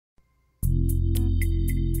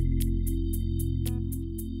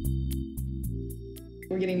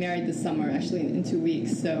We're getting married this summer, actually in 2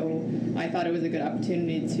 weeks, so I thought it was a good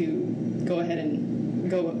opportunity to go ahead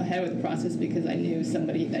with the process because I knew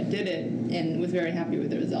somebody that did it and was very happy with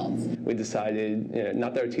the results. We decided,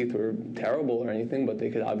 not that our teeth were terrible or anything, but they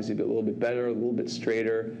could obviously be a little bit better, a little bit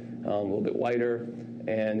straighter, a little bit whiter.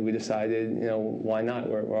 And we decided, why not?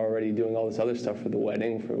 We're already doing all this other stuff for the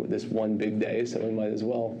wedding, for this one big day, so we might as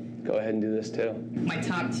well go ahead and do this too. My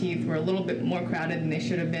top teeth were a little bit more crowded than they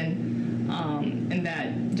should have been, and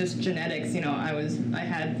that just genetics, I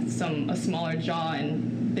had a smaller jaw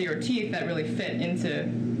and bigger teeth that really fit into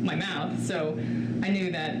my mouth. So I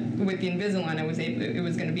knew that with the Invisalign, it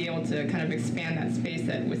was going to be able to kind of expand that space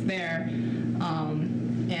that was there.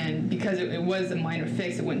 And because it was a minor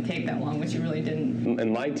fix, it wouldn't take that long, which it really didn't.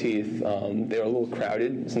 And my teeth, they were a little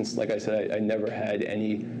crowded since, like I said, I never had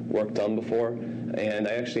any work done before. And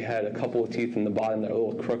I actually had a couple of teeth in the bottom that are a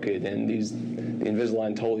little crooked, and the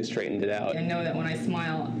Invisalign totally straightened it out. I know that when I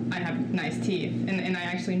smile, I have nice teeth. And I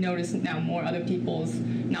actually notice now more other people's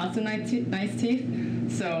not so nice teeth.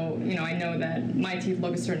 So, I know that my teeth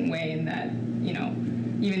look a certain way and that,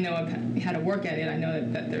 even though I've had to work at it, I know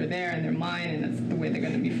that they're there and they're mine and that's the way they're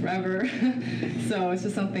going to be forever. So it's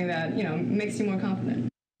just something that, makes you more confident.